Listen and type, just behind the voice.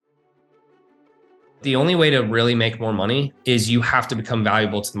The only way to really make more money is you have to become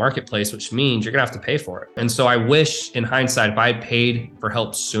valuable to the marketplace, which means you're gonna have to pay for it. And so I wish in hindsight, if I paid for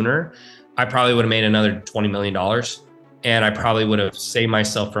help sooner, I probably would have made another $20 million. And I probably would have saved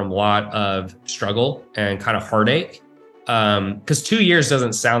myself from a lot of struggle and kind of heartache. Because 2 years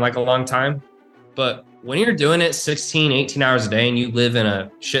doesn't sound like a long time, but when you're doing it 16, 18 hours a day and you live in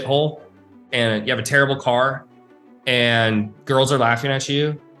a shithole and you have a terrible car and girls are laughing at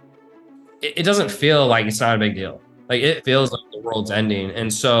you, it doesn't feel like it's not a big deal. Like it feels like the world's ending.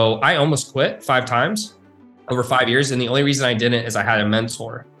 And so I almost quit 5 times over 5 years. And the only reason I didn't is I had a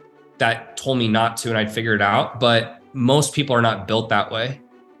mentor that told me not to, and I'd figure it out. But most people are not built that way.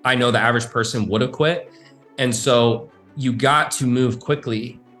 I know the average person would have quit. And so you got to move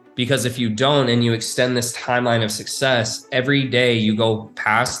quickly, because if you don't and you extend this timeline of success, every day you go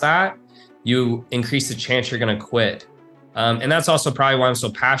past that, you increase the chance you're going to quit. And that's also probably why I'm so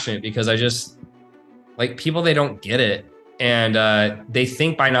passionate, because I just like people, they don't get it. And they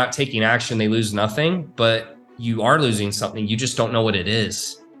think by not taking action, they lose nothing, but you are losing something. You just don't know what it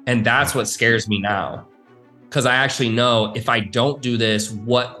is. And that's what scares me now. Because I actually know if I don't do this,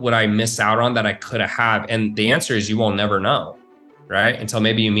 what would I miss out on that I could have had? And the answer is you will never know, right? Until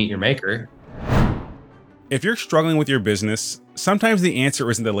maybe you meet your maker. If you're struggling with your business, sometimes the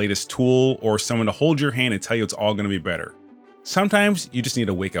answer isn't the latest tool or someone to hold your hand and tell you it's all going to be better. Sometimes you just need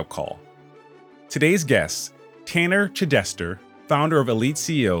a wake-up call. Today's guest, Tanner Chidester, founder of Elite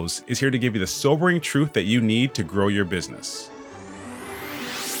CEOs, is here to give you the sobering truth that you need to grow your business.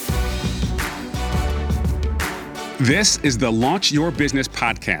 This is the Launch Your Business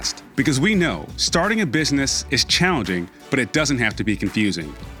podcast, because we know starting a business is challenging, but it doesn't have to be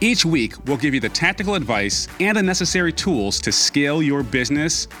confusing. Each week, we'll give you the tactical advice and the necessary tools to scale your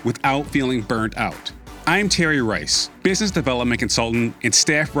business without feeling burnt out. I'm Terry Rice, business development consultant and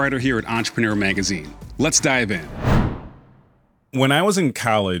staff writer here at Entrepreneur Magazine. Let's dive in. When I was in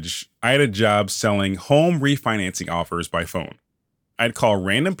college, I had a job selling home refinancing offers by phone. I'd call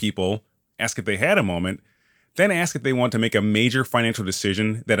random people, ask if they had a moment, then ask if they want to make a major financial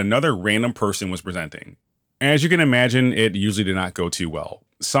decision that another random person was presenting. As you can imagine, it usually did not go too well.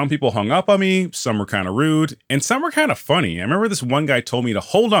 Some people hung up on me, some were kind of rude, and some were kind of funny. I remember this one guy told me to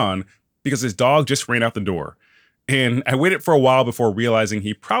hold on because his dog just ran out the door. And I waited for a while before realizing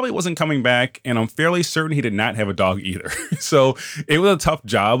he probably wasn't coming back, and I'm fairly certain he did not have a dog either. So it was a tough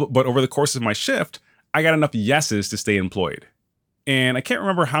job, but over the course of my shift, I got enough yeses to stay employed. And I can't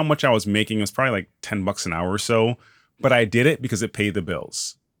remember how much I was making. It was probably like $10 an hour or so, but I did it because it paid the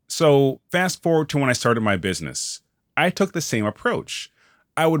bills. So fast forward to when I started my business, I took the same approach.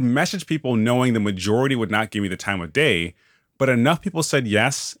 I would message people knowing the majority would not give me the time of day, but enough people said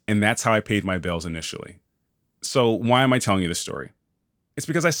yes, and that's how I paid my bills initially. So why am I telling you this story? It's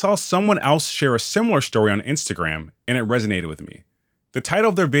because I saw someone else share a similar story on Instagram, and it resonated with me. The title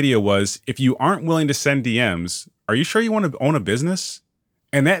of their video was, "If you aren't willing to send DMs, are you sure you want to own a business?"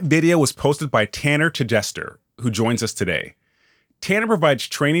 And that video was posted by Tanner Chidester, who joins us today. Tanner provides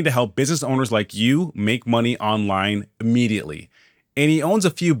training to help business owners like you make money online immediately. And he owns a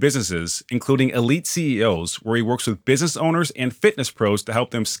few businesses, including Elite CEOs, where he works with business owners and fitness pros to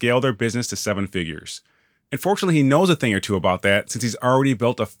help them scale their business to 7 figures. And fortunately, he knows a thing or two about that since he's already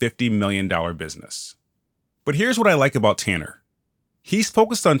built a $50 million business. But here's what I like about Tanner. He's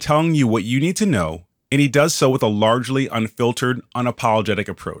focused on telling you what you need to know, and he does so with a largely unfiltered, unapologetic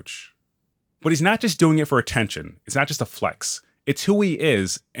approach. But he's not just doing it for attention. It's not just a flex. It's who he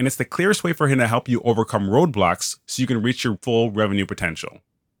is, and it's the clearest way for him to help you overcome roadblocks so you can reach your full revenue potential.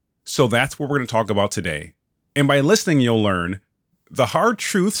 So that's what we're going to talk about today. And by listening, you'll learn the hard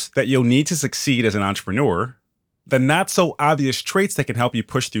truths that you'll need to succeed as an entrepreneur, the not so obvious traits that can help you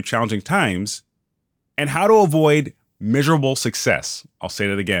push through challenging times, and how to avoid miserable success. I'll say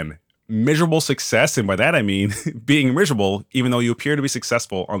that again. Miserable success, and by that I mean being miserable even though you appear to be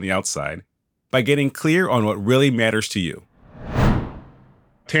successful on the outside, by getting clear on what really matters to you.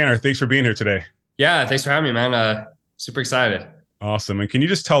 Tanner, thanks for being here today. Yeah, thanks for having me, man. Super excited. Awesome. And can you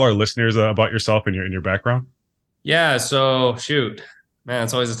just tell our listeners about yourself and your background? Yeah, so shoot, man,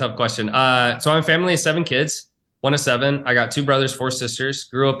 it's always a tough question. So I'm a family of 7 kids, 1 of 7. I got 2 brothers, 4 sisters.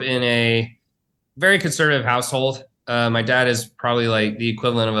 Grew up in a very conservative household. My dad is probably like the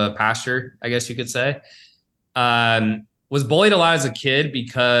equivalent of a pastor, I guess you could say. Was bullied a lot as a kid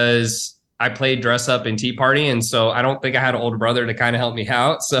because I played dress up in Tea Party. And so I don't think I had an older brother to kind of help me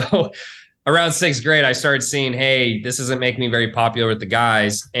out. So around 6th grade, I started seeing, hey, this isn't making me very popular with the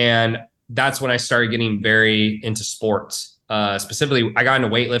guys. And that's when I started getting very into sports. Specifically, I got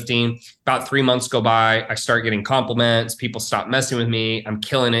into weightlifting. About 3 months go by. I start getting compliments. People stop messing with me. I'm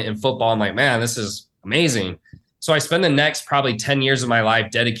killing it in football. I'm like, man, this is amazing. So I spend the next probably 10 years of my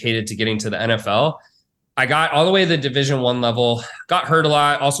life dedicated to getting to the NFL. I got all the way to the Division I level, got hurt a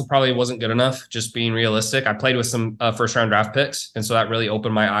lot. Also probably wasn't good enough, just being realistic. I played with some first round draft picks. And so that really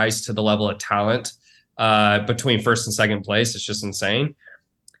opened my eyes to the level of talent between first and second place. It's just insane.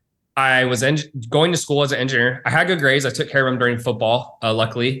 I was going to school as an engineer. I had good grades. I took care of them during football,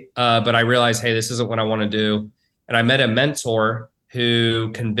 luckily. But I realized, hey, this isn't what I want to do. And I met a mentor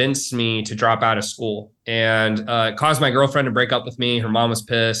who convinced me to drop out of school, and caused my girlfriend to break up with me. Her mom was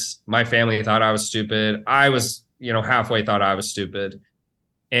pissed. My family thought I was stupid. I was, halfway thought I was stupid.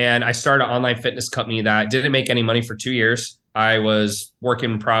 And I started an online fitness company that didn't make any money for 2 years. I was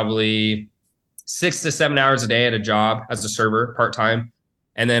working probably 6 to 7 hours a day at a job as a server part-time.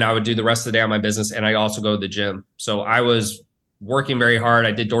 And then I would do the rest of the day on my business. And I also go to the gym. So I was working very hard.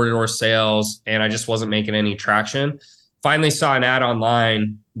 I did door-to-door sales, and I just wasn't making any traction. Finally saw an ad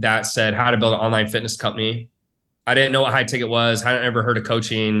online that said how to build an online fitness company. I didn't know what high ticket was. I hadn't ever heard of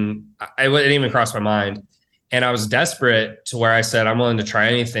coaching. It didn't even cross my mind. And I was desperate to where I said, I'm willing to try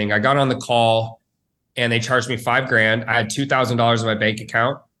anything. I got on the call and they charged me $5,000. I had $2,000 in my bank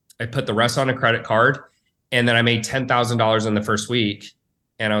account. I put the rest on a credit card. And then I made $10,000 in the first week.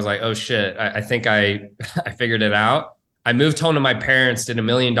 And I was like, oh shit, I think I figured it out. I moved home to my parents, did $1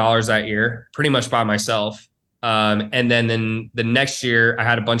 million that year, pretty much by myself. And then the next year, I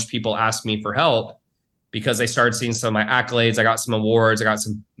had a bunch of people ask me for help because they started seeing some of my accolades. I got some awards. I got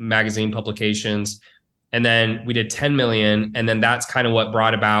some magazine publications. And then we did 10 million. And then that's kind of what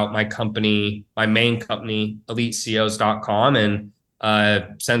brought about my company, my main company, EliteCEOs.com. And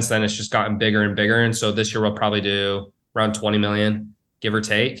since then, it's just gotten bigger and bigger. And so this year, we'll probably do around 20 million, give or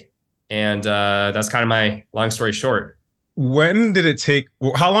take. And that's kind of my long story short. When did it take?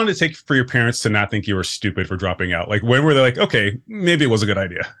 How long did it take for your parents to not think you were stupid for dropping out? Like, when were they like, okay, maybe it was a good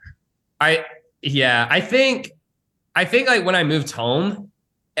idea? I think like when I moved home,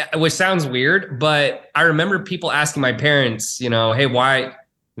 which sounds weird, but I remember people asking my parents, hey, why,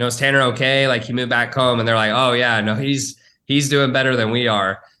 is Tanner okay? Like, he moved back home, and they're like, oh yeah, no, he's doing better than we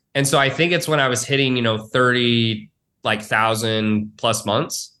are. And so I think it's when I was hitting, 30,000 plus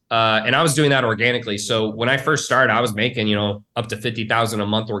months. And I was doing that organically. So when I first started, I was making, up to 50,000 a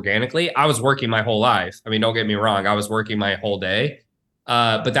month organically. I was working my whole life. I mean, don't get me wrong. I was working my whole day.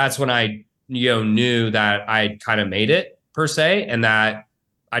 But that's when I, knew that I'd kind of made it per se, and that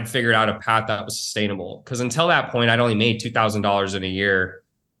I'd figured out a path that was sustainable. Because until that point, I'd only made $2,000 in a year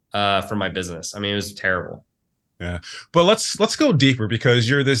for my business. I mean, it was terrible. Yeah. But let's go deeper, because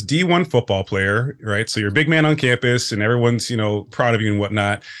you're this D1 football player, right? So you're a big man on campus and everyone's, proud of you and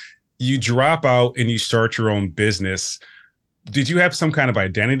whatnot. You drop out and you start your own business. Did you have some kind of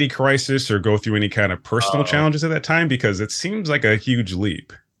identity crisis or go through any kind of personal challenges at that time? Because it seems like a huge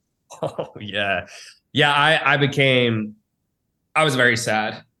leap. Oh, yeah. Yeah. I was very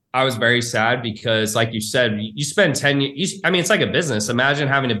sad. I was very sad because, like you said, you spend 10 years. I mean, it's like a business. Imagine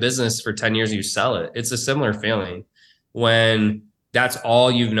having a business for 10 years, you sell it. It's a similar feeling when that's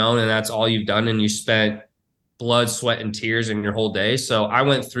all you've known and that's all you've done, and you spent blood, sweat, and tears in your whole day. So I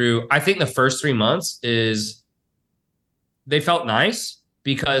went through, I think the first 3 months they felt nice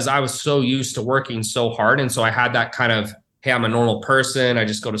because I was so used to working so hard. And so I had that kind of, hey, I'm a normal person. I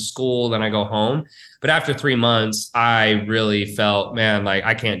just go to school, then I go home. But after 3 months, I really felt, man, like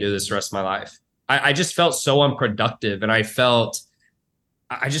I can't do this the rest of my life. I just felt so unproductive, and I just felt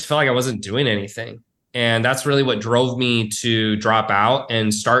like I wasn't doing anything. And that's really what drove me to drop out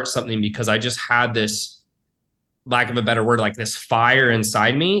and start something, because I just had this, lack of a better word, like this fire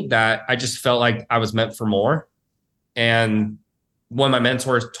inside me that I just felt like I was meant for more. And when my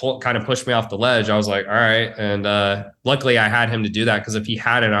mentors kind of pushed me off the ledge, I was like, all right. And luckily I had him to do that, because if he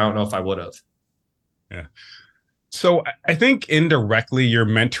hadn't, I don't know if I would have. Yeah. So I think indirectly you're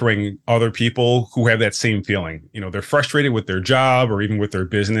mentoring other people who have that same feeling. They're frustrated with their job or even with their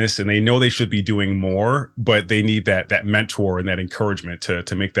business, and they know they should be doing more, but they need that mentor and that encouragement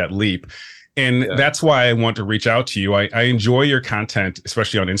to make that leap. And that's why I want to reach out to you. I enjoy your content,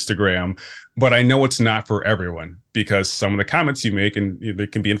 especially on Instagram, but I know it's not for everyone, because some of the comments you make, and they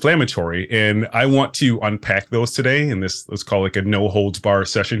can be inflammatory. And I want to unpack those today in this, let's call it a no holds bar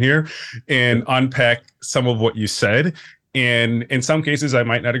session here, and unpack some of what you said. And in some cases, I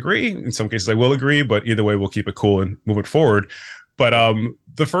might not agree. In some cases, I will agree. But either way, we'll keep it cool and move it forward. But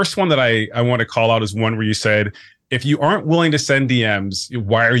the first one that I want to call out is one where you said, if you aren't willing to send DMs,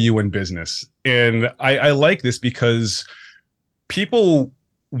 why are you in business? And I like this because people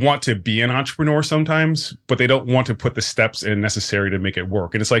want to be an entrepreneur sometimes, but they don't want to put the steps in necessary to make it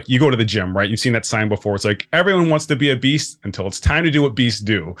work. And it's like, you go to the gym, right? You've seen that sign before. It's like, everyone wants to be a beast until it's time to do what beasts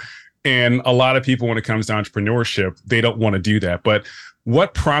do. And a lot of people, when it comes to entrepreneurship, they don't want to do that. But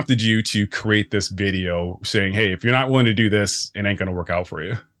what prompted you to create this video saying, hey, if you're not willing to do this, it ain't going to work out for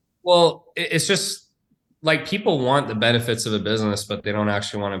you? Well, it's just like people want the benefits of a business, but they don't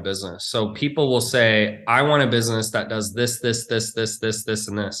actually want a business. So people will say, I want a business that does this, this, this, this, this, this,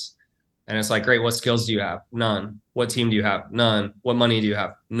 and this. And it's like, great, what skills do you have? None. What team do you have? None. What money do you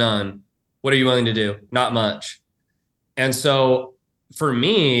have? None. What are you willing to do? Not much. And so for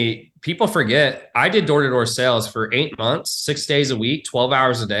me, people forget I did door-to-door sales for 8 months, 6 days a week, 12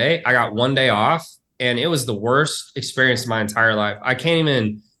 hours a day. I got 1 day off, and it was the worst experience of my entire life.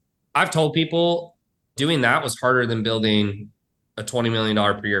 I've told people doing that was harder than building a $20 million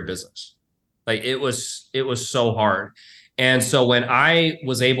per year business. Like it was so hard. And so when I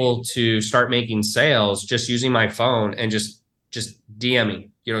was able to start making sales, just using my phone and just DMing,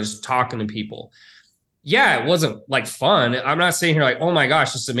 just talking to people. Yeah, it wasn't like fun. I'm not sitting here like, oh my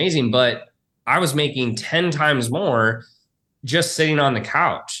gosh, this is amazing. But I was making 10 times more just sitting on the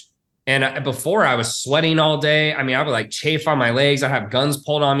couch. And before I was sweating all day. I mean, I would like chafe on my legs. I have guns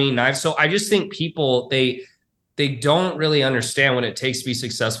pulled on me, knives. So I just think people, they don't really understand what it takes to be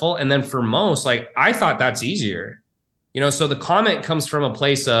successful. And then for most, like I thought that's easier, so the comment comes from a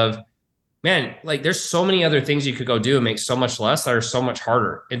place of, man, like there's so many other things you could go do and make so much less that are so much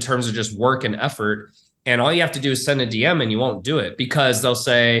harder in terms of just work and effort. And all you have to do is send a DM and you won't do it because they'll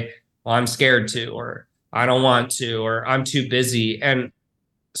say, well, I'm scared to, or I don't want to, or I'm too busy. And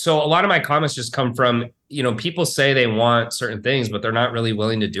so a lot of my comments just come from, people say they want certain things, but they're not really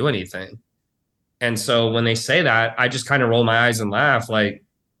willing to do anything. And so when they say that, I just kind of roll my eyes and laugh like,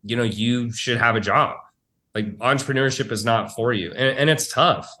 you should have a job. Like entrepreneurship is not for you. And it's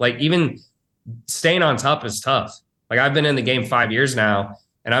tough. Like even staying on top is tough. Like I've been in the game 5 years now,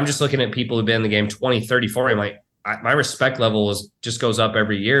 and I'm just looking at people who've been in the game 20, 30, 40. I'm like, my respect level just goes up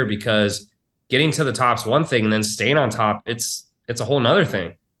every year because getting to the top's one thing, and then staying on top, it's a whole nother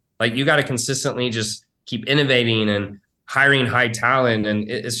thing. Like you got to consistently just keep innovating and hiring high talent. And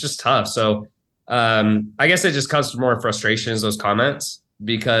it's just tough. So I guess it just comes from more frustrations, those comments,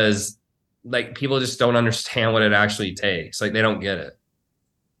 because like people just don't understand what it actually takes. Like they don't get it.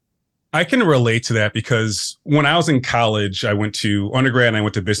 I can relate to that because when I was in college, I went to undergrad and I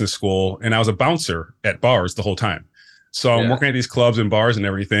went to business school, and I was a bouncer at bars the whole time. So I'm working at these clubs and bars and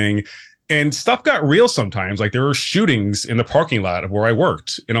everything. And stuff got real sometimes. Like there were shootings in the parking lot of where I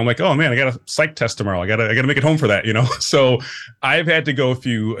worked. And I'm like, oh man, I got a psych test tomorrow. I gotta make it home for that, So I've had to go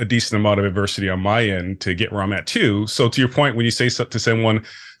through a decent amount of adversity on my end to get where I'm at too. So to your point, when you say to someone,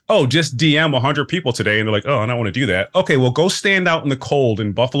 oh, just DM 100 people today, and they're like, oh, I don't want to do that. Okay, well, go stand out in the cold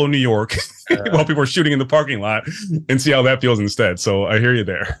in Buffalo, New York, while people are shooting in the parking lot, and see how that feels instead. So I hear you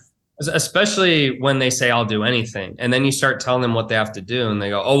there. Especially when they say I'll do anything, and then you start telling them what they have to do, and they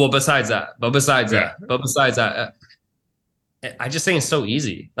go, oh, well, besides that, but besides that, but besides that. I just think it's so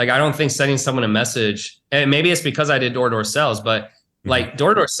easy. Like I don't think sending someone a message, and maybe it's because I did door-to-door sales, but like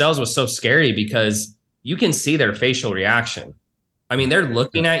door-to-door sales was so scary because you can see their facial reaction. I mean, they're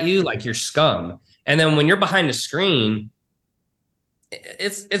looking at you like you're scum. And then when you're behind a screen,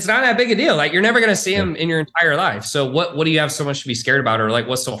 it's not that big a deal. Like you're never going to see them in your entire life. So what do you have so much to be scared about, or like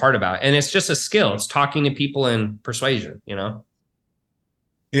what's so hard about it? And it's just a skill. It's talking to people and persuasion,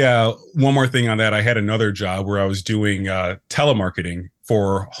 Yeah. One more thing on that. I had another job where I was doing telemarketing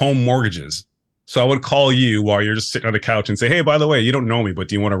for home mortgages. So I would call you while you're just sitting on the couch and say, hey, by the way, you don't know me, but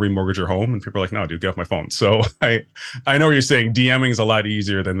do you want to remortgage your home? And people are like, no, dude, get off my phone. So I know what you're saying. DMing is a lot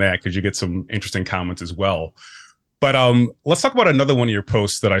easier than that because you get some interesting comments as well. But let's talk about another one of your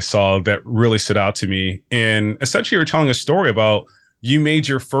posts that I saw that really stood out to me. And essentially, you're telling a story about you made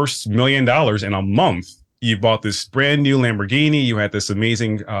your first $1 million in a month. You bought this brand new Lamborghini. You had this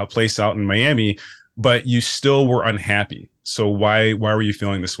amazing place out in Miami, but you still were unhappy. So why were you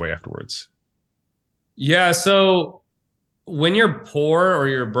feeling this way afterwards? Yeah. So when you're poor or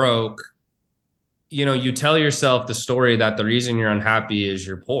you're broke, you tell yourself the story that the reason you're unhappy is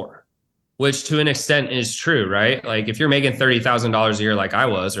you're poor, which to an extent is true, right? Like if you're making $30,000 a year like I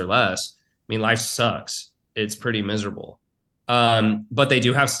was or less, I mean, life sucks. It's pretty miserable. But they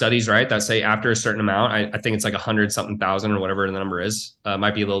do have studies, right, that say after a certain amount, I think it's like 100 something thousand or whatever the number is,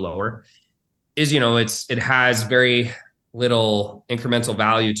 might be a little lower, is, it has very little incremental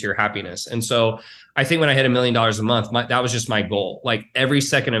value to your happiness. And so I think when I hit $1 million a month, that was just my goal. Like every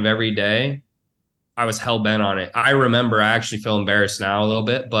second of every day, I was hell bent on it. I remember, I actually feel embarrassed now a little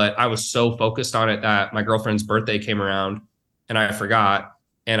bit, but I was so focused on it that my girlfriend's birthday came around and I forgot.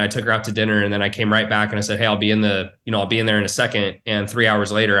 And I took her out to dinner, and then I came right back and I said, hey, I'll be in there in a second. And 3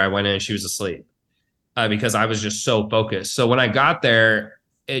 hours later, I went in and she was asleep because I was just so focused. So when I got there,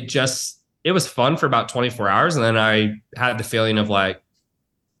 it was fun for about 24 hours. And then I had the feeling of like,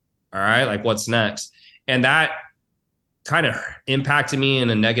 all right, like what's next? And that kind of impacted me in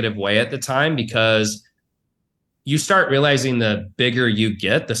a negative way at the time, because you start realizing the bigger you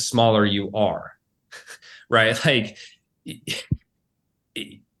get, the smaller you are, right? Like you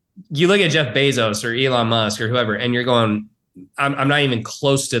look at Jeff Bezos or Elon Musk or whoever, and you're going, I'm not even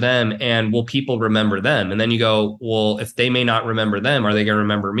close to them. And will people remember them? And then you go, well, if they may not remember them, are they going to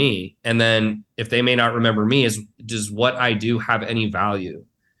remember me? And then if they may not remember me, does what I do have any value?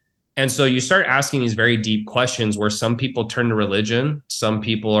 And so you start asking these very deep questions where some people turn to religion. Some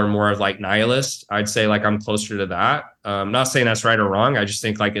people are more of like nihilist. I'd say like I'm closer to that. I'm not saying that's right or wrong. I just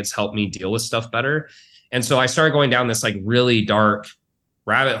think like it's helped me deal with stuff better. And so I started going down this like really dark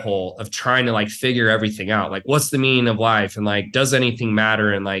rabbit hole of trying to like figure everything out. Like, what's the meaning of life? And like, does anything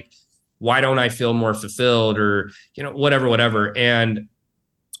matter? And like, why don't I feel more fulfilled, or, whatever. And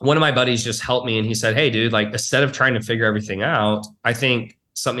one of my buddies just helped me. And he said, hey, dude, like, instead of trying to figure everything out, I think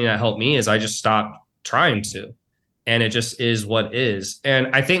something that helped me is I just stopped trying to, and it just is what is. And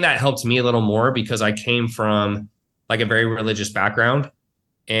I think that helped me a little more because I came from like a very religious background.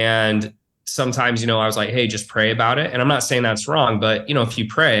 And sometimes, I was like, hey, just pray about it. And I'm not saying that's wrong, but if you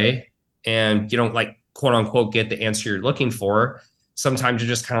pray and you don't like quote unquote get the answer you're looking for, sometimes you're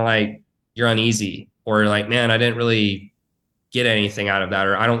just kind of like, you're uneasy, or like, man, I didn't really get anything out of that,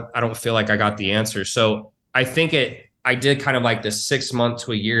 or I don't feel like I got the answer. So I think I did kind of like this 6 month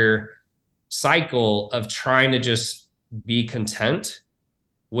to a year cycle of trying to just be content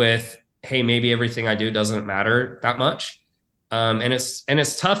with, hey, maybe everything I do doesn't matter that much. And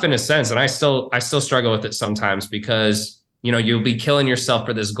it's tough in a sense. And I still struggle with it sometimes, because, you'll be killing yourself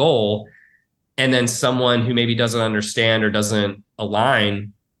for this goal. And then someone who maybe doesn't understand or doesn't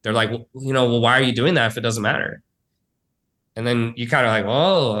align, they're like, well, why are you doing that if it doesn't matter? And then you kind of like,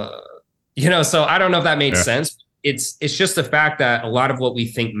 well, so I don't know if that made sense. It's just the fact that a lot of what we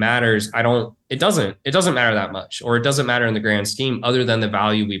think matters, it doesn't matter that much, or it doesn't matter in the grand scheme other than the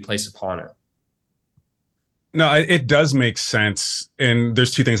value we place upon it. No, it does make sense. And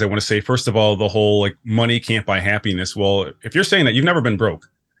there's two things I want to say. First of all, the whole like money can't buy happiness. Well, if you're saying that, you've never been broke,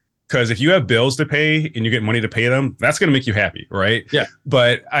 because if you have bills to pay and you get money to pay them, that's going to make you happy, right? Yeah.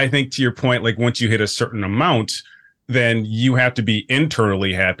 But I think to your point, like once you hit a certain amount, then you have to be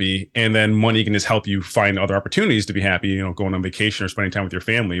internally happy, and then money can just help you find other opportunities to be happy, going on vacation or spending time with your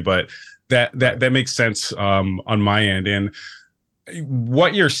family. But that makes sense on my end. And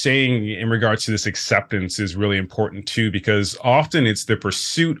what you're saying in regards to this acceptance is really important too, because often it's the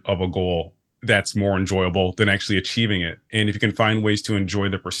pursuit of a goal that's more enjoyable than actually achieving it. And if you can find ways to enjoy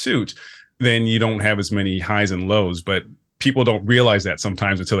the pursuit, then you don't have as many highs and lows. But people don't realize that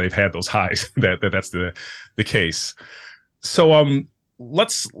sometimes until they've had those highs, that's the case. So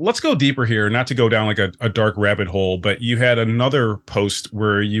let's go deeper here, not to go down like a dark rabbit hole, but you had another post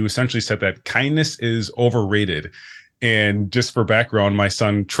where you essentially said that kindness is overrated. And just for background, my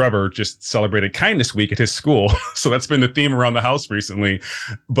son Trevor just celebrated Kindness Week at his school. So that's been the theme around the house recently.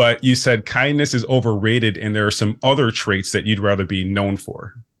 But you said kindness is overrated, and there are some other traits that you'd rather be known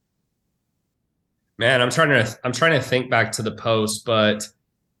for. Man, I'm trying to think back to the post, but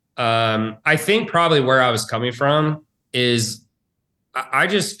I think probably where I was coming from is I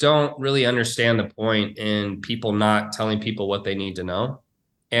just don't really understand the point in people not telling people what they need to know.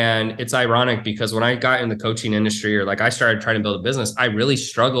 And it's ironic because when I got in the coaching industry, or like I started trying to build a business, I really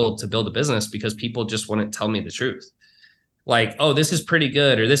struggled to build a business because people just wouldn't tell me the truth. Like, oh, this is pretty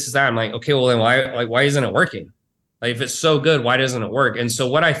good, or this is that. I'm like, okay, well then why isn't it working? Like, if it's so good, why doesn't it work? And so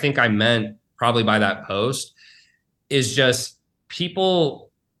what I think I meant probably by that post is just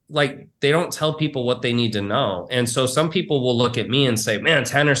people, like, they don't tell people what they need to know. And so some people will look at me and say, man,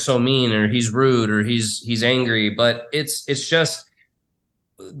 Tanner's so mean, or he's rude, or he's angry. But it's just,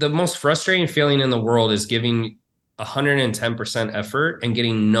 the most frustrating feeling in the world is giving 110% effort and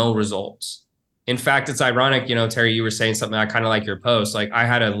getting no results. In fact, it's ironic, Terry, you were saying something, I kind of like your post. Like, I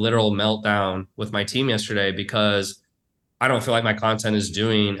had a literal meltdown with my team yesterday because I don't feel like my content is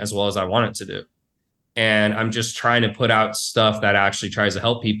doing as well as I want it to do. And I'm just trying to put out stuff that actually tries to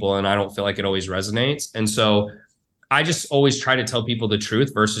help people, and I don't feel like it always resonates. And so I just always try to tell people the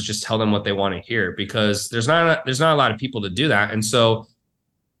truth versus just tell them what they want to hear, because there's not a lot of people to do that. And so,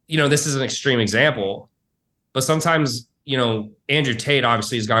 this is an extreme example, but sometimes, Andrew Tate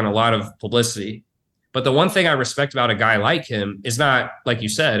obviously has gotten a lot of publicity. But the one thing I respect about a guy like him is not, like you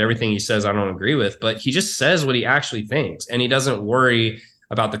said, everything he says I don't agree with, but he just says what he actually thinks, and he doesn't worry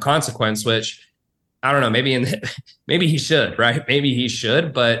about the consequence, which I don't know, maybe he should, right? Maybe he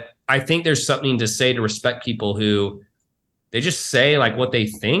should, but I think there's something to say to respect people who They just say like what they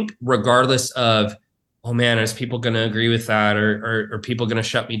think, regardless of, oh man, is people going to agree with that? Or are people going to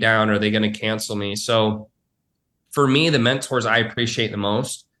shut me down? Or are they going to cancel me? So for me, the mentors I appreciate the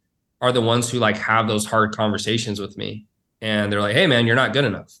most are the ones who like have those hard conversations with me. And they're like, hey man, you're not good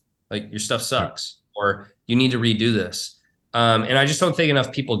enough. Like your stuff sucks, or you need to redo this. And I just don't think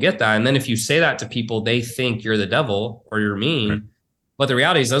enough people get that. And then if you say that to people, they think you're the devil or you're mean. Right. But the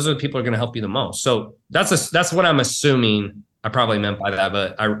reality is those are the people who are going to help you the most. So that's what I'm assuming I probably meant by that,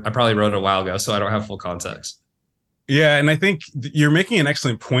 but I probably wrote it a while ago, so I don't have full context. Yeah, and I think you're making an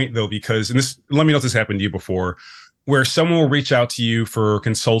excellent point though, because, and this, let me know if this happened to you before, where someone will reach out to you for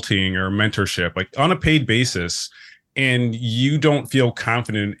consulting or mentorship, like on a paid basis, and you don't feel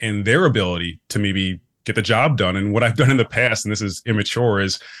confident in their ability to maybe get the job done. And what I've done in the past, and this is immature,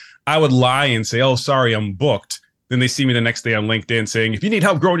 is I would lie and say, oh, sorry, I'm booked. Then they see me the next day on LinkedIn saying, if you need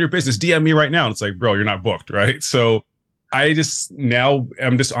help growing your business, DM me right now. And it's like, bro, you're not booked, right? So I'm just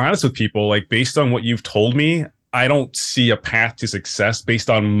honest with people, like based on what you've told me, I don't see a path to success based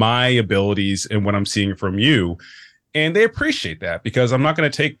on my abilities and what I'm seeing from you. And they appreciate that, because I'm not going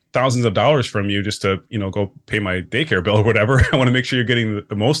to take thousands of dollars from you just to, go pay my daycare bill or whatever. I want to make sure you're getting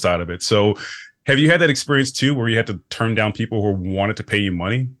the most out of it. So have you had that experience too, where you had to turn down people who wanted to pay you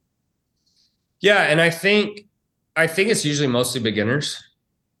money? Yeah. And I think it's usually mostly beginners.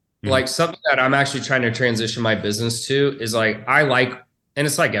 Mm-hmm. Like something that I'm actually trying to transition my business to is like, and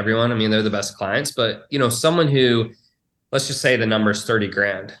it's like everyone, I mean, they're the best clients, but someone who, let's just say the number is 30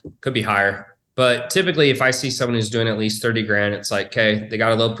 grand, could be higher. But typically if I see someone who's doing at least 30 grand, it's like, okay, they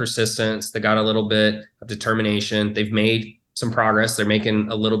got a little persistence. They got a little bit of determination. They've made some progress. They're making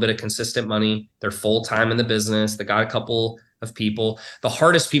a little bit of consistent money. They're full-time in the business. They got a couple of people. The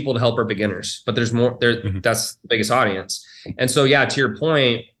hardest people to help are beginners, but there's more there. Mm-hmm. That's the biggest audience. And so, yeah, to your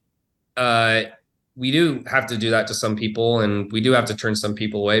point, we do have to do that to some people, and we do have to turn some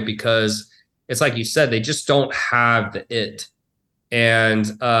people away, because it's like you said, they just don't have the it. And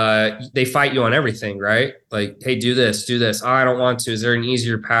they fight you on everything, right? Like, hey, do this. Oh, I don't want to. Is there an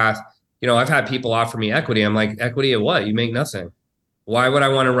easier path? I've had people offer me equity. I'm like, equity of what? You make nothing. Why would I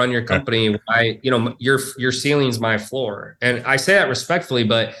want to run your company? Why, your ceiling's my floor. And I say that respectfully,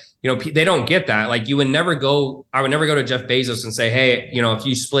 but they don't get that. Like I would never go to Jeff Bezos and say, hey, if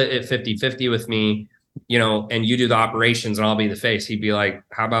you split it 50-50 with me, and you do the operations and I'll be the face. He'd be like,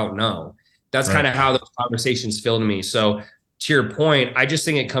 how about no? That's right. Kind of how those conversations feel to me. So to your point, I just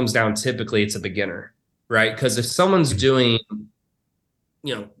think it comes down, typically it's a beginner, right? Because if someone's doing,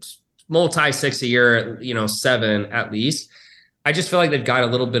 multi 6 a year, 7 at least, I just feel like they've got a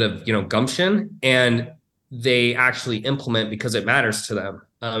little bit of, gumption, and they actually implement because it matters to them.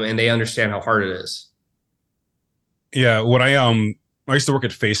 And they understand how hard it is. Yeah. When I used to work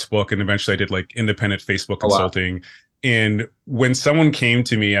at Facebook, and eventually I did like independent Facebook consulting. Oh, wow. And when someone came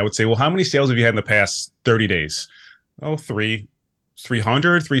to me, I would say, well, how many sales have you had in the past 30 days? Oh,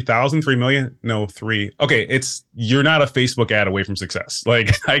 300, 3,000, 3 million. No, 3. Okay. You're not a Facebook ad away from success.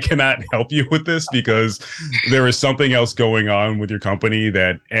 Like I cannot help you with this, because there is something else going on with your company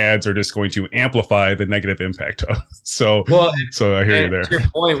that ads are just going to amplify the negative impact of. So I hear you there. To your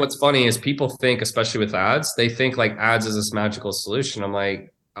point, what's funny is people think, especially with ads, they think like ads is this magical solution. I'm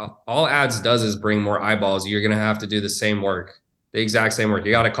like, all ads does is bring more eyeballs. You're going to have to do the same work, the exact same work.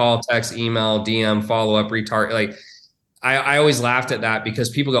 You got to call, text, email, DM, follow up, retarget. Like, I always laughed at that,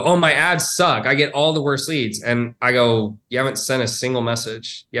 because people go, oh, my ads suck. I get all the worst leads. And I go, you haven't sent a single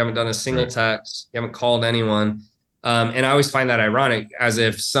message. You haven't done a single text. You haven't called anyone. And I always find that ironic, as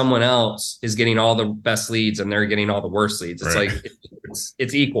if someone else is getting all the best leads and they're getting all the worst leads. It's like,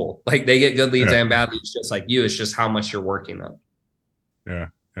 it's equal. Like they get good leads and bad leads, just like you. It's just how much you're working on.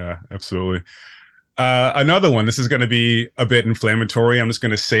 Yeah, absolutely. Another one, this is going to be a bit inflammatory. I'm just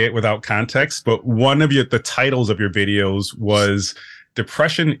going to say it without context, but one of the titles of your videos was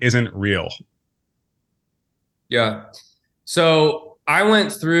 "Depression Isn't Real." Yeah. So I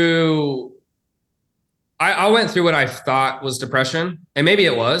went through what I thought was depression, and maybe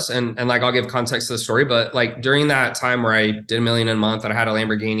it was, and like, I'll give context to the story, but like during that time where I did $1 million a month and I had a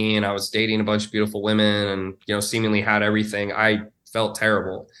Lamborghini and I was dating a bunch of beautiful women and, seemingly had everything, I felt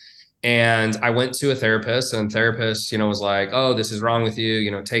terrible. And I went to a therapist, and therapist, was like, oh, this is wrong with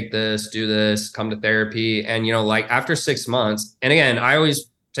you, take this, do this, come to therapy. And, like after 6 months, and again, I always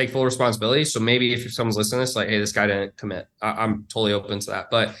take full responsibility. So maybe if someone's listening to this, like, hey, this guy didn't commit, I'm totally open to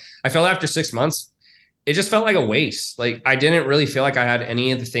that. But I felt after 6 months, it just felt like a waste. Like I didn't really feel like I had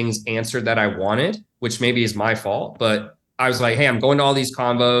any of the things answered that I wanted, which maybe is my fault. But I was like, hey, I'm going to all these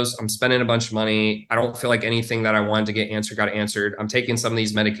combos. I'm spending a bunch of money. I don't feel like anything that I wanted to get answered got answered. I'm taking some of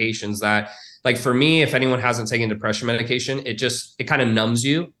these medications that like for me, if anyone hasn't taken depression medication, it kind of numbs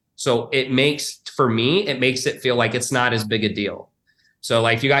you. So it makes it feel like it's not as big a deal. So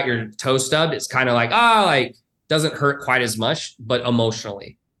like if you got your toe stubbed, it's kind of like, like doesn't hurt quite as much, but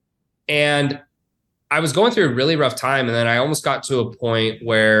emotionally. And I was going through a really rough time. And then I almost got to a point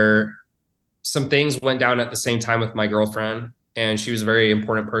where some things went down at the same time with my girlfriend, and she was a very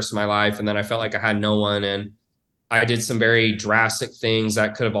important person in my life. And then I felt like I had no one. And I did some very drastic things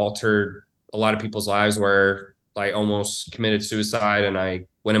that could have altered a lot of people's lives, where I almost committed suicide, and I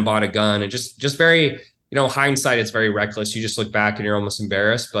went and bought a gun, and just very, hindsight, it's very reckless. You just look back and you're almost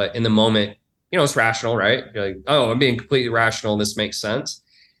embarrassed, but in the moment, it's rational, right? You're like, oh, I'm being completely rational. This makes sense.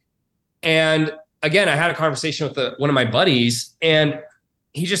 And again, I had a conversation with one of my buddies, and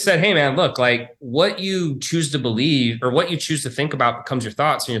he just said, hey man, look, like what you choose to believe or what you choose to think about becomes your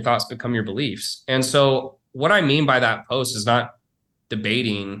thoughts, and your thoughts become your beliefs. And so what I mean by that post is not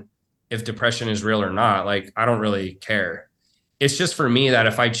debating if depression is real or not. Like, I don't really care. It's just for me that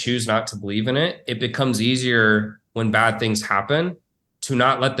if I choose not to believe in it, it becomes easier when bad things happen to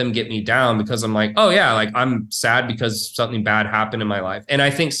not let them get me down, because I'm like, oh yeah, like I'm sad because something bad happened in my life. And I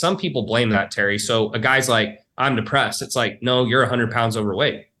think some people blame that, Terry. So a guy's like, I'm depressed. It's like, no, you're 100 pounds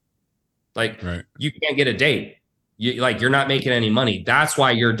overweight. Like, right. You can't get a date. You're not making any money. That's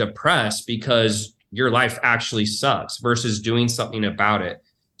why you're depressed, because your life actually sucks versus doing something about it.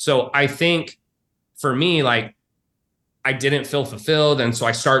 So I think for me, like, I didn't feel fulfilled. And so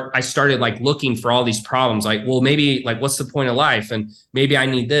I started like looking for all these problems, like, well, maybe like, what's the point of life? And maybe I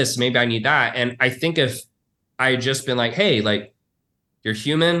need this, maybe I need that. And I think if I had just been like, hey, like, you're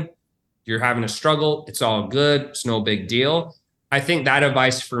human, you're having a struggle, it's all good, it's no big deal, I think that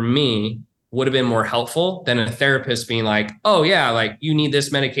advice for me would have been more helpful than a therapist being like, oh yeah, like you need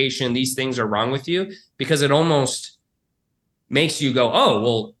this medication, these things are wrong with you, because it almost makes you go,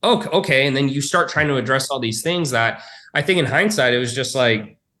 oh, well, okay. And then you start trying to address all these things that I think in hindsight, it was just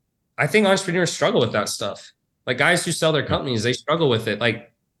like, I think entrepreneurs struggle with that stuff. Like guys who sell their companies, they struggle with it.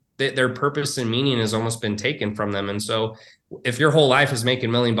 Like their purpose and meaning has almost been taken from them. And so if your whole life is making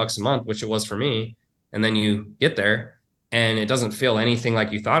 $1 million a month, which it was for me, and then you get there and it doesn't feel anything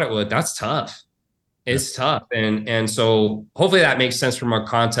like you thought it would, that's tough. It's tough. And so hopefully that makes sense from our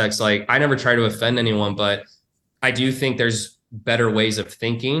context. Like I never try to offend anyone, but I do think there's better ways of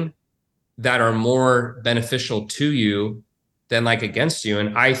thinking that are more beneficial to you than like against you.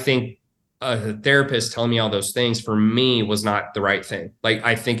 And I think a therapist telling me all those things for me was not the right thing. Like,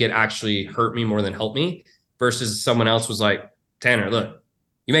 I think it actually hurt me more than helped me, versus someone else was like, Tanner, look,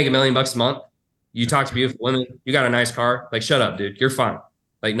 you make $1 million a month. You talk to beautiful women. You got a nice car. Like, shut up, dude. You're fine.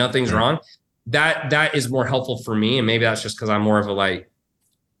 Like nothing's wrong. That is more helpful for me. And maybe that's just because I'm more of a like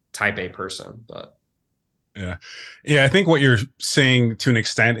type A person, but. Yeah. I think what you're saying to an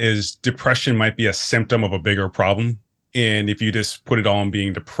extent is depression might be a symptom of a bigger problem. And if you just put it all on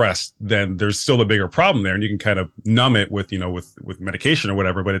being depressed, then there's still a bigger problem there. And you can kind of numb it with, with medication or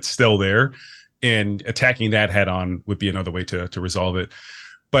whatever, but it's still there. And attacking that head on would be another way to resolve it.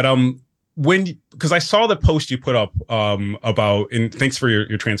 But because I saw the post you put up about, and thanks for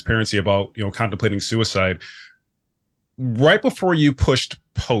your transparency about, contemplating suicide. Right before you pushed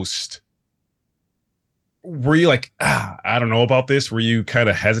post, were you like, I don't know about this? Were you kind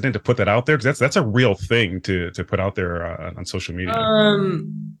of hesitant to put that out there? Because that's a real thing to put out there on social media.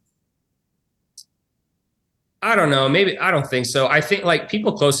 I don't know. Maybe I don't think so. I think like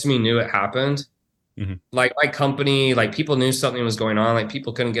people close to me knew it happened. Mm-hmm. Like my company, like people knew something was going on. Like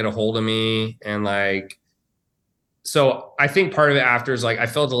people couldn't get a hold of me, and like, so I think part of it after is like I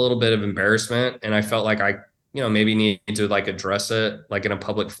felt a little bit of embarrassment, and I felt like I maybe need to like address it like in a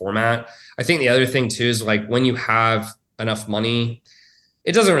public format. I think the other thing too is like when you have enough money,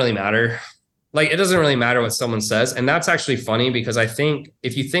 it doesn't really matter. Like it doesn't really matter what someone says. And that's actually funny, because I think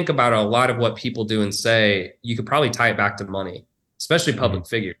if you think about a lot of what people do and say, you could probably tie it back to money, especially public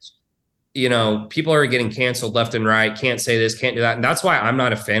figures. People are getting canceled left and right, can't say this, can't do that. And that's why I'm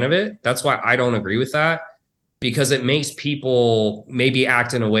not a fan of it. That's why I don't agree with that, because it makes people maybe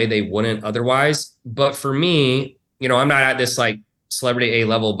act in a way they wouldn't otherwise. But for me, I'm not at this like celebrity A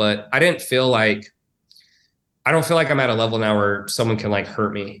level, but I don't feel like I'm at a level now where someone can like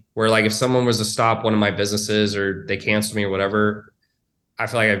hurt me, where like if someone was to stop one of my businesses or they cancel me or whatever, I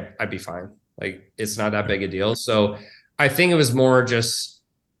feel like I'd be fine. Like it's not that big a deal. So I think it was more just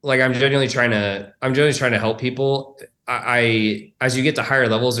like, I'm genuinely trying to help people. As you get to higher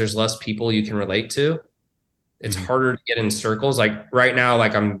levels, there's less people you can relate to. It's harder to get in circles. Like right now,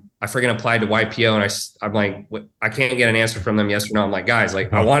 like I freaking applied to YPO, and I'm like, I can't get an answer from them yes or no. I'm like, guys,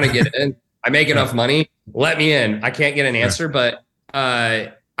 like I want to get in. I make enough money. Let me in. I can't get an answer, but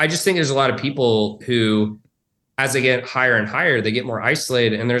I just think there's a lot of people who, as they get higher and higher, they get more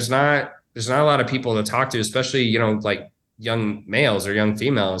isolated, and there's not a lot of people to talk to, especially, like young males or young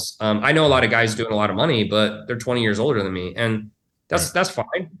females. I know a lot of guys doing a lot of money, but they're 20 years older than me, and that's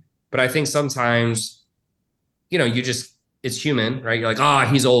fine. But I think sometimes, it's human, right? You're like,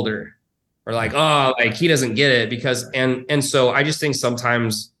 oh, he's older, or like, oh, like he doesn't get it because, and so I just think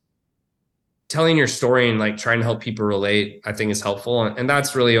sometimes telling your story and like trying to help people relate, I think is helpful, and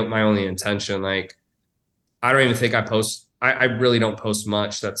that's really my only intention. Like, I don't even think I post. I really don't post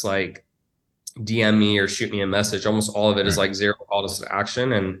much that's like DM me or shoot me a message. Almost all of it is like zero call to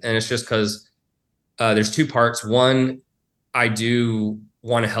action. And it's just because there's two parts. One, I do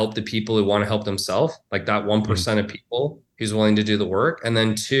want to help the people who want to help themselves, like that 1% of people who's willing to do the work. And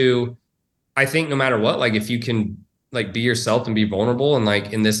then two, I think no matter what, like if you can like be yourself and be vulnerable, and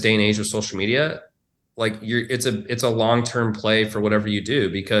like in this day and age with social media, like it's a long-term play for whatever you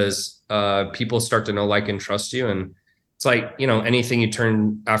do, because people start to know, like, and trust you. And it's like, anything you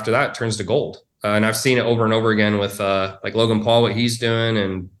turn after that turns to gold. And I've seen it over and over again with like Logan Paul, what he's doing,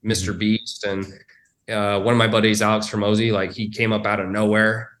 and Mr. Beast. And one of my buddies, Alex Hormozy, like he came up out of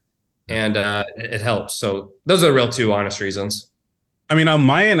nowhere, and it helps. So those are the real two honest reasons. I mean, on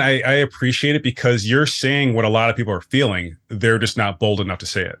my end, I appreciate it because you're saying what a lot of people are feeling. They're just not bold enough to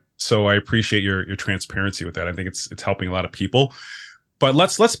say it. So I appreciate your transparency with that. I think it's helping a lot of people. But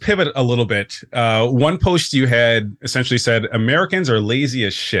let's pivot a little bit. One post you had essentially said, Americans are lazy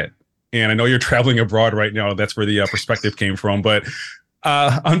as shit. And I know you're traveling abroad right now. That's where the perspective came from. But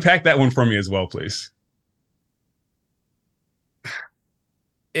unpack that one for me as well, please.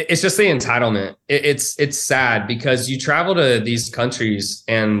 It's just the entitlement. It's sad because you travel to these countries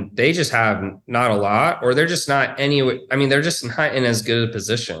and they just have not a lot, or they're just not they're just not in as good a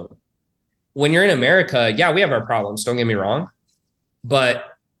position. When you're in America, yeah, we have our problems, don't get me wrong,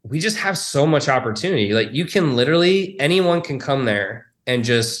 but we just have so much opportunity. Like, you can literally, anyone can come there and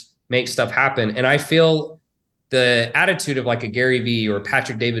just make stuff happen. And I feel the attitude of like a Gary Vee or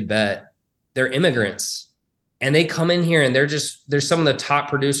Patrick David Bett, they're immigrants. And they come in here and they're some of the top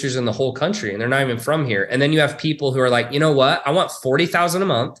producers in the whole country, and they're not even from here. And then you have people who are like, you know what? I want $40,000 a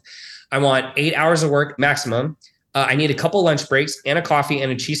month. I want 8 hours of work maximum. I need a couple lunch breaks and a coffee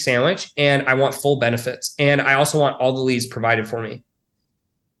and a cheese sandwich. And I want full benefits. And I also want all the leads provided for me.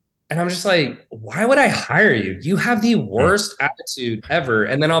 And I'm just like, why would I hire you? You have the worst attitude ever.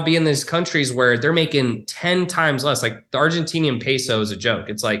 And then I'll be in these countries where they're making 10 times less. Like the Argentinian peso is a joke.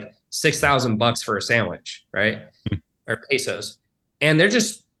 It's like $6,000 for a sandwich, right? Or pesos. And they're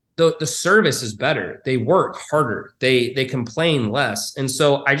just, the service is better. They work harder. They complain less. And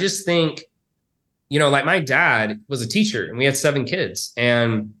so I just think, like my dad was a teacher and we had 7 kids,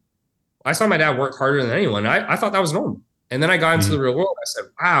 and I saw my dad work harder than anyone. I thought that was normal. And then I got into the real world. I said,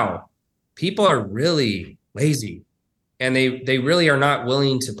 wow, people are really lazy, and they really are not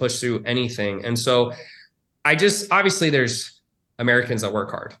willing to push through anything. And so obviously there's Americans that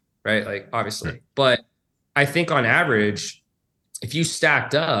work hard, right? Like, obviously, but I think on average, if you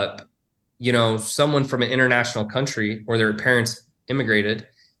stacked up, someone from an international country or their parents immigrated,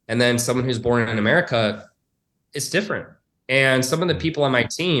 and then someone who's born in America, it's different. And some of the people on my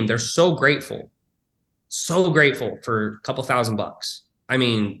team, they're so grateful for a couple $1,000. I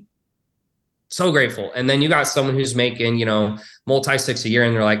mean, so grateful. And then you got someone who's making, multi-six a year,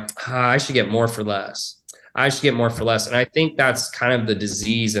 and they're like, I should get more for less. I should get more for less. And I think that's kind of the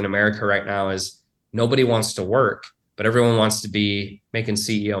disease in America right now, is nobody wants to work, but everyone wants to be making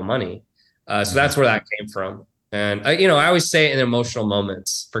CEO money. So that's where that came from. And, I always say it in emotional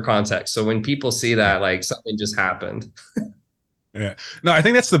moments for context. So when people see that, like, something just happened. Yeah. No, I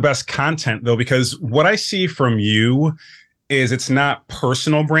think that's the best content, though, because what I see from you is it's not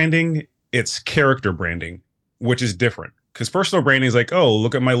personal branding, it's character branding, which is different. Because personal branding is like, oh,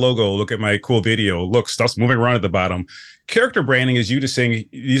 look at my logo, look at my cool video, look, stuff's moving around at the bottom. Character branding is you just saying,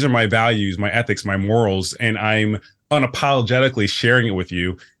 these are my values, my ethics, my morals, and I'm unapologetically sharing it with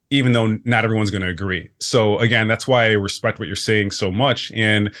you, even though not everyone's going to agree. So again, that's why I respect what you're saying so much.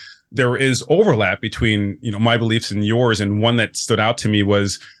 And there is overlap between, my beliefs and yours. And one that stood out to me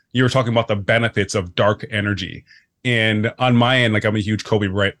was you were talking about the benefits of dark energy. And on my end, like, I'm a huge Kobe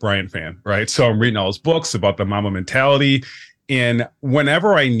Bryant fan, right? So I'm reading all his books about the Mamba mentality. And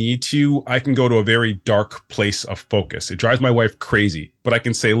whenever I need to, I can go to a very dark place of focus. It drives my wife crazy, but I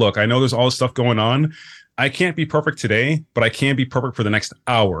can say, look, I know there's all this stuff going on. I can't be perfect today, but I can be perfect for the next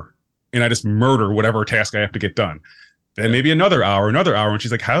hour. And I just murder whatever task I have to get done. Then maybe another hour. And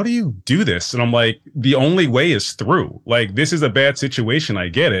she's like, how do you do this? And I'm like, the only way is through. Like, this is a bad situation. I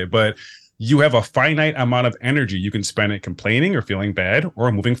get it. But you have a finite amount of energy. You can spend it complaining or feeling bad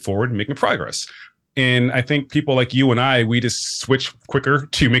or moving forward and making progress. And I think people like you and I, we just switch quicker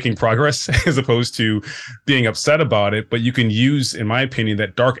to making progress as opposed to being upset about it. But you can use, in my opinion,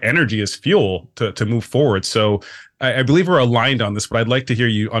 that dark energy as fuel to move forward. So I believe we're aligned on this, but I'd like to hear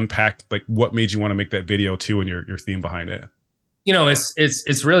you unpack like what made you want to make that video too and your theme behind it.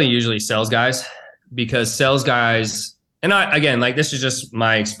 It's really usually sales guys, because sales guys, and again, like this is just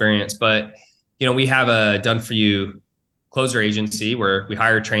my experience, but we have a done for you closer agency where we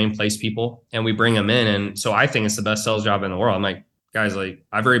hire, train, place people, and we bring them in. And so I think it's the best sales job in the world. I'm like, guys, like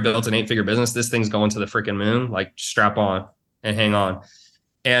I've already built an 8-figure business. This thing's going to the freaking moon. Like strap on and hang on.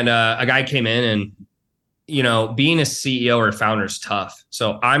 And a guy came in and, being a CEO or a founder is tough.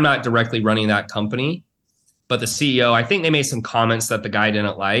 So I'm not directly running that company, but the CEO, I think they made some comments that the guy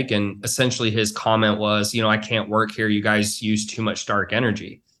didn't like. And essentially his comment was, I can't work here. You guys use too much dark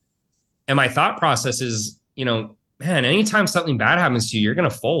energy. And my thought process is, man, anytime something bad happens to you, you're going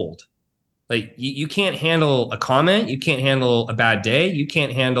to fold. Like you can't handle a comment. You can't handle a bad day. You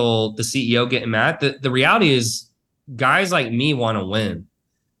can't handle the CEO getting mad. The reality is guys like me want to win.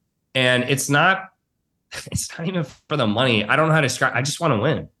 And it's not even for the money. I don't know how to describe. I just want to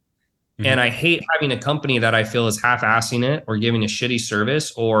win. Mm-hmm. And I hate having a company that I feel is half-assing it or giving a shitty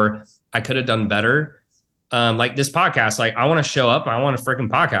service, or I could have done better. Like this podcast, like I want to show up. I want a freaking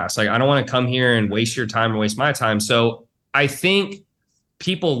podcast. Like I don't want to come here and waste your time or waste my time. So I think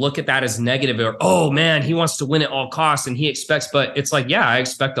people look at that as negative or, oh man, he wants to win at all costs and he expects, but it's like, yeah, I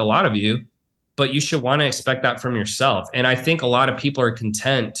expect a lot of you, but you should want to expect that from yourself. And I think a lot of people are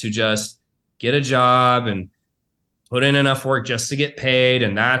content to just get a job and put in enough work just to get paid.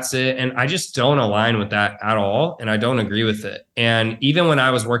 And that's it. And I just don't align with that at all. And I don't agree with it. And even when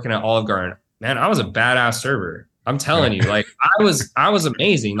I was working at Olive Garden, man, I was a badass server. I'm telling you, like I was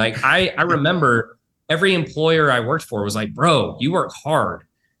amazing. Like I remember every employer I worked for was like, bro, you work hard.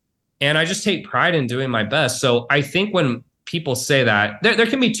 And I just take pride in doing my best. So I think when people say that, there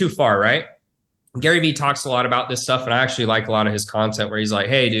can be too far, right? Gary Vee talks a lot about this stuff. And I actually like a lot of his content where he's like,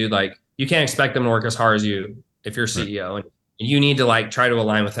 hey, dude, like you can't expect them to work as hard as you if you're CEO. And you need to like try to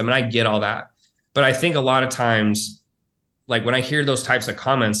align with them. And I get all that. But I think a lot of times, like when I hear those types of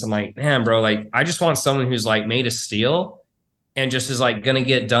comments, I'm like, man, bro, like I just want someone who's like made of steel and just is like going to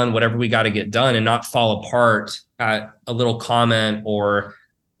get done whatever we got to get done and not fall apart at a little comment or,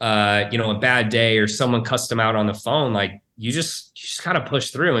 a bad day or someone cussed them out on the phone. Like you just got to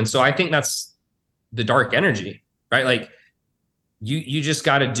push through. And so I think that's the dark energy, right? Like you just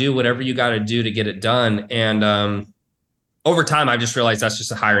got to do whatever you got to do to get it done. And over time, I just realized that's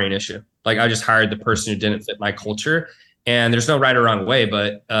just a hiring issue. Like I just hired the person who didn't fit my culture. And there's no right or wrong way,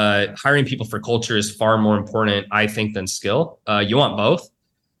 but hiring people for culture is far more important, I think, than skill. You want both,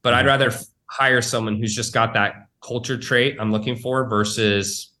 but I'd rather hire someone who's just got that culture trait I'm looking for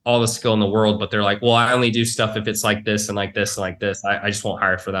versus all the skill in the world. But they're like, well, I only do stuff if it's like this and like this and like this. I just won't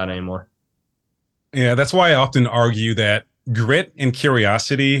hire for that anymore. Yeah, that's why I often argue that grit and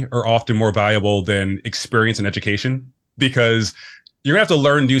curiosity are often more valuable than experience and education, because you're gonna have to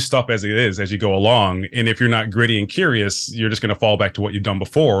learn new stuff as it is, as you go along. And if you're not gritty and curious, you're just gonna fall back to what you've done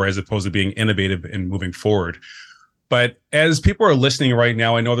before, as opposed to being innovative and moving forward. But as people are listening right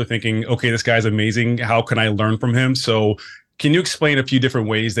now, I know they're thinking, okay, this guy's amazing. How can I learn from him? So can you explain a few different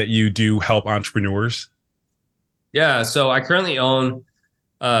ways that you do help entrepreneurs? Yeah, so I currently own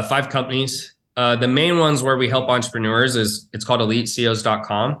 5 companies. The main ones where we help entrepreneurs it's called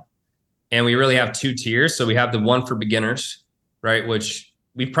EliteCEOs.com. And we really have 2 tiers. So we have the one for beginners, right? Which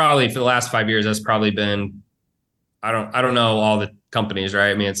we've probably for the last 5 years has probably been, I don't know all the companies,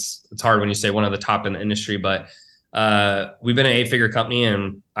 right? I mean, it's hard when you say one of the top in the industry, but we've been an 8-figure company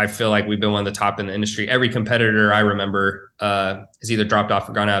and I feel like we've been one of the top in the industry. Every competitor I remember has either dropped off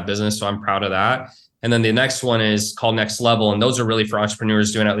or gone out of business. So I'm proud of that. And then the next one is called Next Level. And those are really for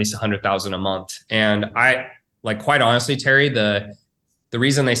entrepreneurs doing at least 100,000 a month. And I like, quite honestly, Terry, the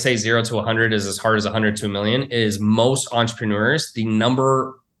reason they say 0 to 100 is as hard as 100 to 1,000,000 is most entrepreneurs, the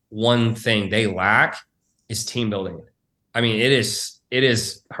number one thing they lack is team building. I mean, it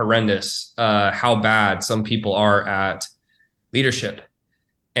is horrendous how bad some people are at leadership.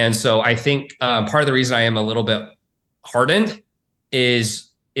 And so I think part of the reason I am a little bit hardened is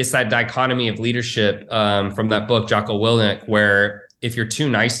it's that dichotomy of leadership from that book, Jocko Willink, where if you're too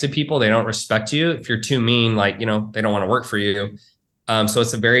nice to people, they don't respect you. If you're too mean, like, they don't want to work for you. So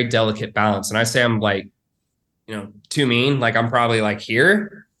it's a very delicate balance. And I say I'm like, too mean, like I'm probably like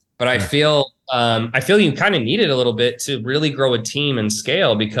here, but I feel you kind of need it a little bit to really grow a team and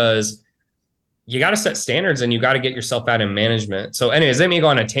scale, because you got to set standards and you got to get yourself out in management. So anyways, let me go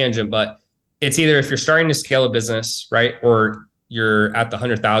on a tangent, but it's either if you're starting to scale a business, right? Or you're at the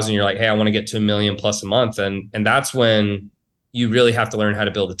 100,000, you're like, hey, I want to get to 1 million plus a month. And that's when you really have to learn how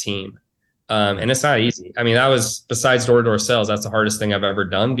to build a team. And it's not easy. I mean, that was, besides door-to-door sales, that's the hardest thing I've ever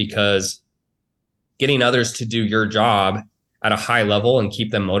done, because getting others to do your job at a high level and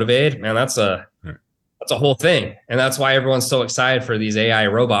keep them motivated, man, that's a whole thing. And that's why everyone's so excited for these AI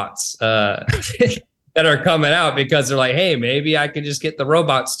robots that are coming out, because they're like, hey, maybe I could just get the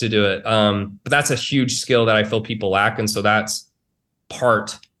robots to do it. But that's a huge skill that I feel people lack. And so that's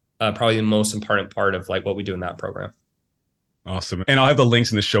probably the most important part of like what we do in that program. Awesome. And I'll have the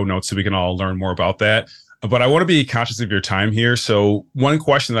links in the show notes so we can all learn more about that. But I want to be conscious of your time here. So one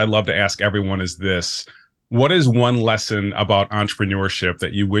question that I'd love to ask everyone is this: what is one lesson about entrepreneurship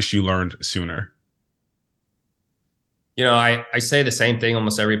that you wish you learned sooner? You know, I say the same thing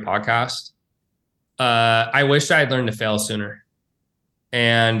almost every podcast. I wish I had learned to fail sooner.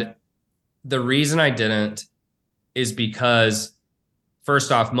 And the reason I didn't is because,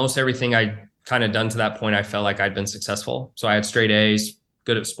 first off, most everything I kind of done to that point, I felt like I'd been successful. So I had straight A's,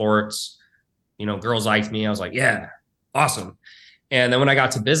 good at sports, you know, girls liked me. I was like, yeah, awesome. And then when I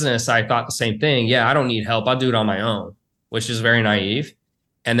got to business, I thought the same thing. Yeah, I don't need help. I'll do it on my own, which is very naive.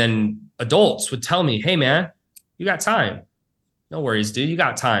 And then adults would tell me, hey, man, you got time. No worries, dude, you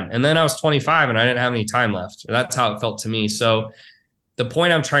got time. And then I was 25 and I didn't have any time left. That's how it felt to me. So the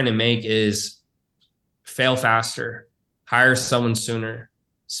point I'm trying to make is fail faster, hire someone sooner,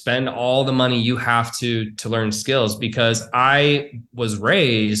 spend all the money you have to learn skills, because I was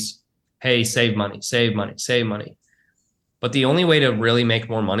raised, hey, save money, save money, save money. But the only way to really make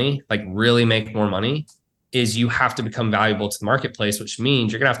more money, like really make more money, is you have to become valuable to the marketplace, which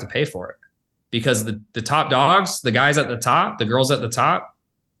means you're going to have to pay for it. Because the top dogs, the guys at the top, the girls at the top,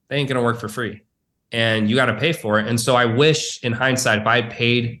 they ain't going to work for free. And you got to pay for it. And so I wish, in hindsight, if I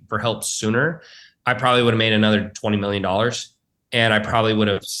paid for help sooner, I probably would have made another $20 million. And I probably would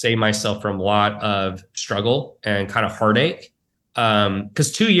have saved myself from a lot of struggle and kind of heartache.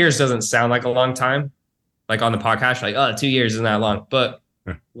 Because 2 years doesn't sound like a long time. Like on the podcast, like, oh, 2 years isn't that long. But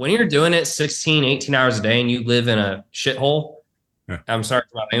when you're doing it 16, 18 hours a day and you live in a shithole, I'm sorry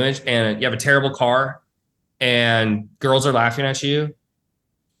for my language, and you have a terrible car and girls are laughing at you,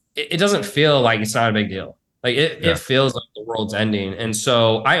 it doesn't feel like it's not a big deal. Like it feels like the world's ending. And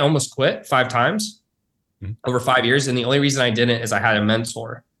so I almost quit 5 times over 5 years. And the only reason I didn't is I had a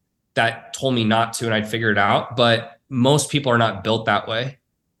mentor that told me not to, and I'd figure it out. But most people are not built that way.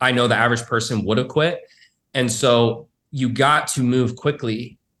 I know the average person would have quit. And so you got to move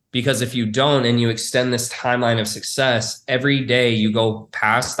quickly, because if you don't and you extend this timeline of success, every day you go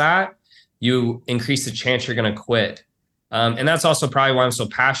past that, you increase the chance you're going to quit. And that's also probably why I'm so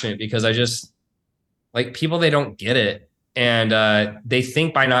passionate, because I just like people, they don't get it. And they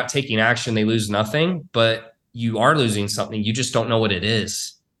think by not taking action, they lose nothing, but you are losing something. You just don't know what it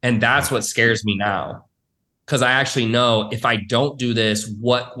is. And that's what scares me now. Because I actually know, if I don't do this,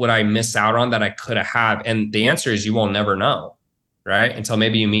 what would I miss out on that I could have had? And the answer is you will never know, right? Until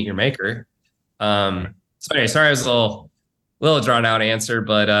maybe you meet your maker. So anyway, sorry, I was a little drawn out answer,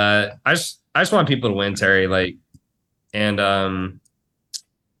 but I just want people to win, Terry. Like, and I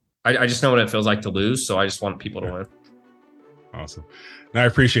just know what it feels like to lose. So I just want people to win. Awesome. I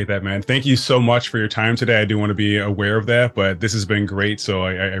appreciate that, man. Thank you so much for your time today. I do want to be aware of that, but this has been great. So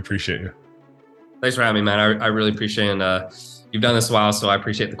I appreciate you. Thanks for having me, man. I really appreciate it. And you've done this a while, so I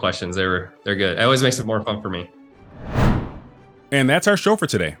appreciate the questions. They're good. It always makes it more fun for me. And that's our show for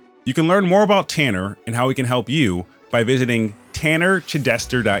today. You can learn more about Tanner and how he can help you by visiting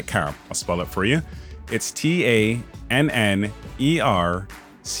TannerChidester.com. I'll spell it for you. It's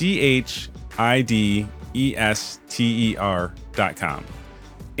TannerChidester.com.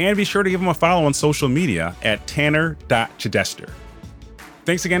 And be sure to give him a follow on social media at Tanner.Chidester.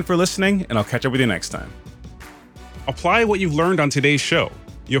 Thanks again for listening, and I'll catch up with you next time. Apply what you've learned on today's show.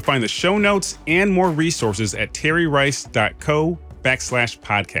 You'll find the show notes and more resources at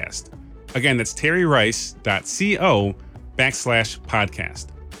terryrice.co/podcast. Again, that's terryrice.co/podcast.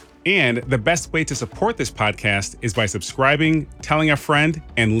 And the best way to support this podcast is by subscribing, telling a friend,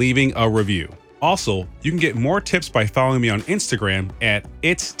 and leaving a review. Also, you can get more tips by following me on Instagram at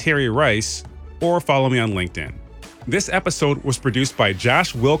 @itsterryrice, or follow me on LinkedIn. This episode was produced by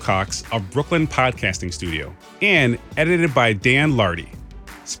Josh Wilcox of Brooklyn Podcasting Studio and edited by Dan Lardy.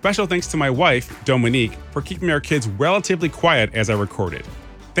 Special thanks to my wife, Dominique, for keeping our kids relatively quiet as I recorded.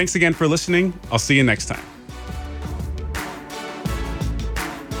 Thanks again for listening. I'll see you next time.